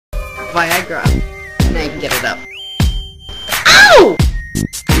Viagra. Now you can get it up. Ow!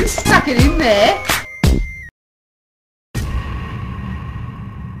 You stuck it in there.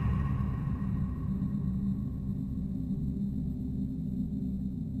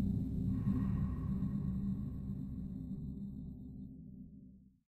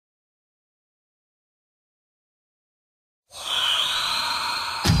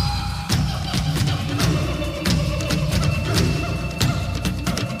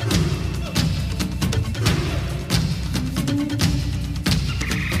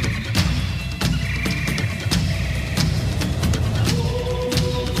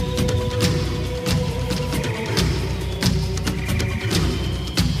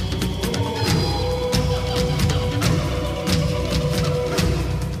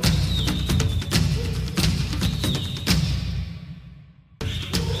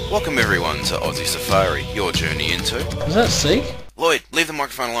 Welcome everyone to Aussie Safari, your journey into... Is that Seek? Lloyd, leave the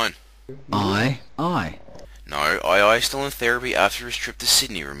microphone alone. I. No, I is still in therapy after his trip to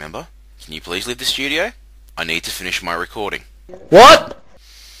Sydney, remember? Can you please leave the studio? I need to finish my recording. What?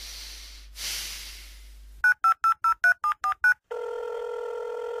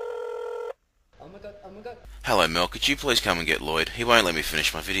 Hello Mel, could you please come and get Lloyd? He won't let me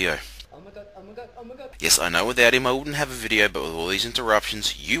finish my video. Yes, I know without him I wouldn't have a video, but with all these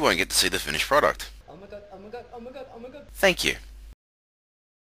interruptions, you won't get to see the finished product. Thank you.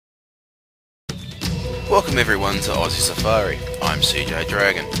 Welcome everyone to Aussie Safari. I'm CJ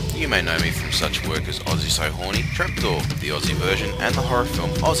Dragon. You may know me from such work as Aussie So Horny, Trapdoor, the Aussie version, and the horror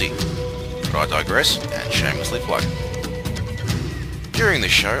film Aussie. But I digress, and shamelessly plug. During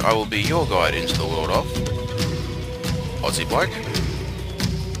this show, I will be your guide into the world of Aussie Bloke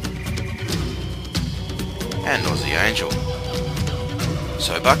and Aussie Angel.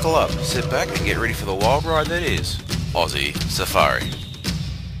 So buckle up, sit back and get ready for the wild ride that is Aussie Safari.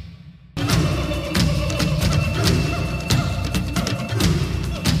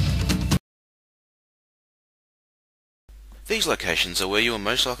 These locations are where you will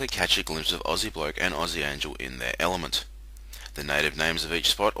most likely catch a glimpse of Aussie Bloke and Aussie Angel in their element. The native names of each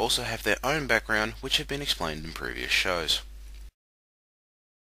spot also have their own background, which have been explained in previous shows.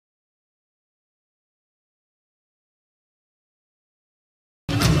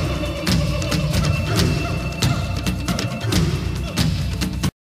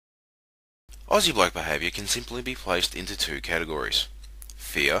 Aussie Bloke behaviour can simply be placed into two categories.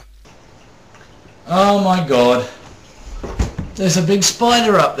 Fear. Oh my god. There's a big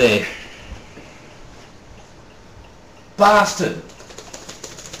spider up there. Bastard.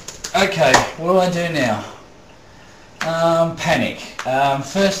 Okay, what do I do now? Panic.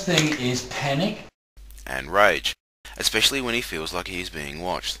 First thing is panic. And rage, especially when he feels like he is being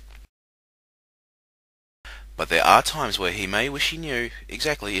watched. But there are times where he may wish he knew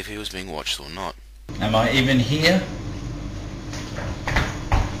exactly if he was being watched or not. Am I even here?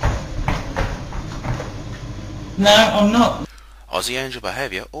 No, I'm not. Aussie Angel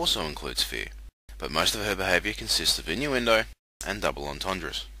behaviour also includes fear, but most of her behaviour consists of innuendo and double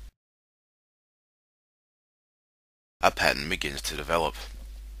entendres. A pattern begins to develop.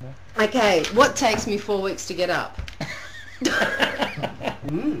 Okay, what takes me 4 weeks to get up?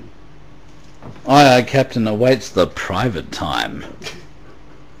 Aye, Captain awaits the private time.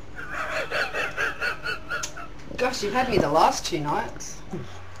 Gosh, you've had me the last 2 nights.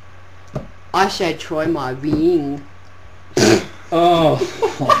 I showed Troy my ring. Oh,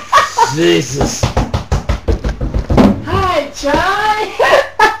 Jesus. Hi, Troy!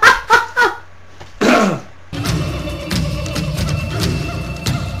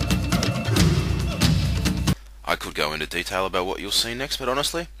 I could go into detail about what you'll see next, but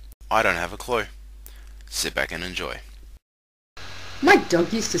honestly, I don't have a clue. Sit back and enjoy. My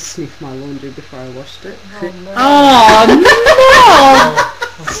dog used to sniff my laundry before I washed it. Oh,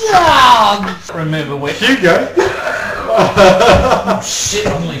 no! Remember when... Hugo! Oh, shit,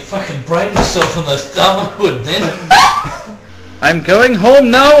 I'm only fucking brain myself on this wood then. I'm going home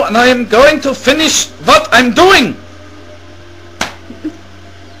now and I am going to finish what I'm doing!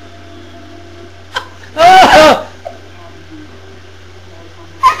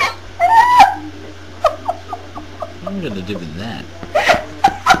 I'm gonna do with that.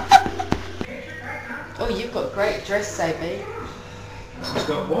 Oh, you've got great dress, AB. He's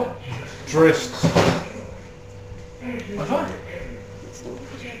got what? Dressed. Have I?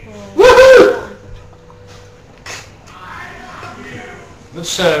 Woohoo!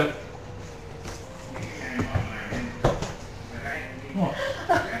 Let's what?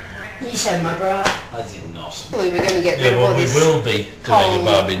 You showed my bra. I did not. We were going to get rid Yeah, of all well, we this. will be doing a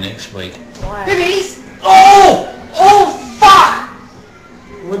Barbie next week. Boobies! Oh! Oh, fuck!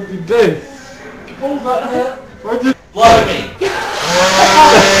 What did you do? Pull that hair. What did Blow me.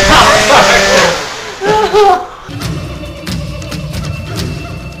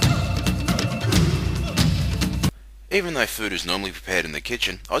 Even though food is normally prepared in the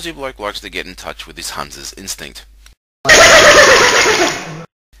kitchen, Aussie Bloke likes to get in touch with his hunter's instinct.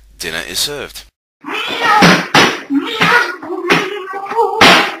 Dinner is served.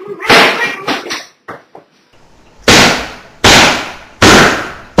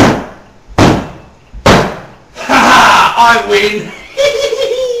 I win!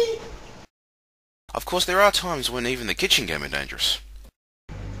 Of course, there are times when even the kitchen game are dangerous.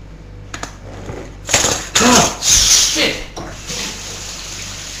 Shit!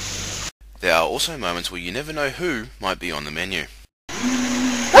 There are also moments where you never know who might be on the menu.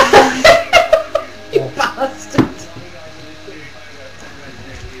 You bastard!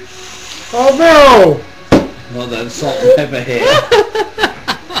 Oh no! Not that salt and pepper here.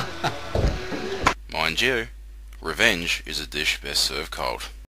 Mind you, revenge is a dish best served cold.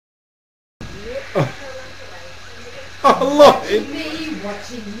 Oh look! Me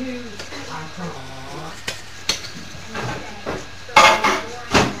watching you.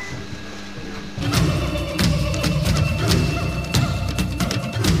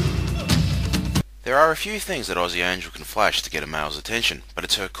 There are a few things that Aussie Angel can flash to get a male's attention, but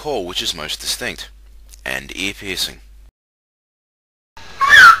it's her call which is most distinct. And ear-piercing.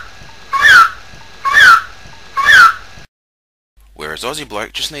 Whereas Aussie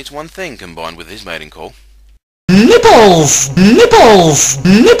Bloke just needs one thing combined with his mating call. Nipples! Nipples!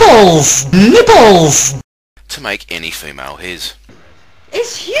 Nipples! Nipples! To make any female his.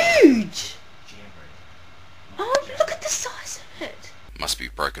 It's huge! Oh, look at the size of it. Must be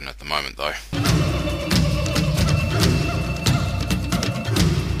broken at the moment though.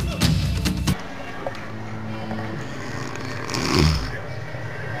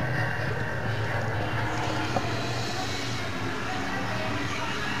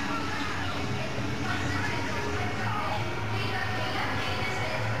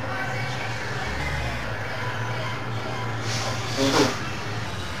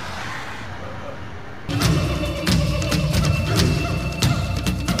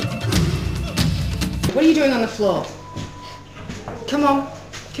 What are you doing on the floor? Come on.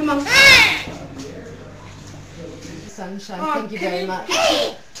 Come on. Sunshine, thank you very much.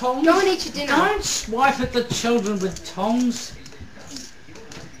 Tongs? Go and eat your dinner. Don't swipe at the children with tongs.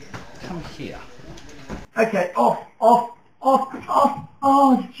 Come here. Okay, off.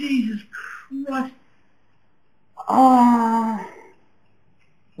 Oh, Jesus Christ. Oh.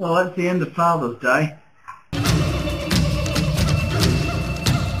 Well, that's the end of Father's Day.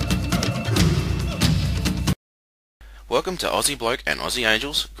 Welcome to Aussie Bloke and Aussie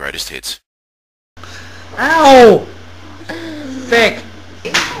Angel's Greatest Hits. Ow! Beck!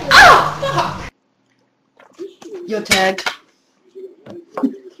 Oh, fuck! You're tagged.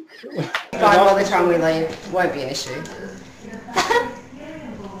 Fine, by the time we leave, won't be an issue.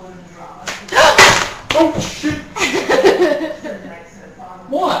 Oh shit!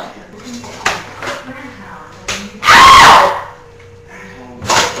 What?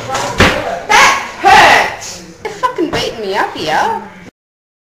 They're fucking beating me up here.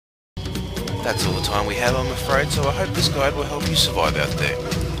 That's all the time we have, I'm afraid, so I hope this guide will help you survive out there.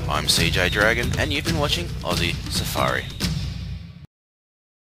 I'm CJ Dragon, and you've been watching Aussie Safari.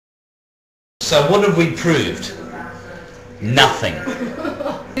 So what have we proved? Nothing.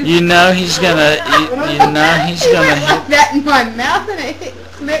 You know he's gonna... You know he's He gonna... went like that in my mouth and it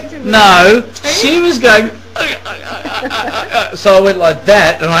connected with No, my teeth. she was going... So I went like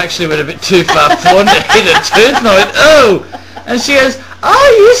that, and I actually went a bit too far forward to hit a tooth, and I went, oh! And she goes,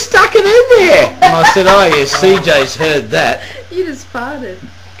 oh, you stuck it in there! And I said, oh yes, CJ's heard that. You just farted.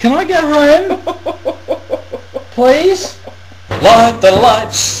 Can I go home? Please? Light the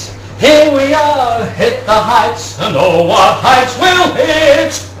lights, here we are, hit the heights, and oh what heights we'll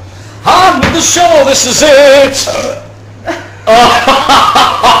hit! On with the show, this is it!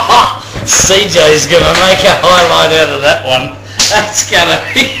 Oh, CJ's gonna make a highlight out of that one. That's gonna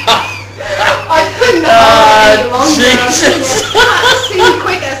be... I couldn't hold it any longer. Jesus! Sing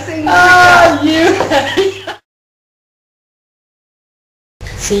quicker, sing quicker. Oh, you...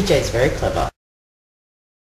 CJ's very clever.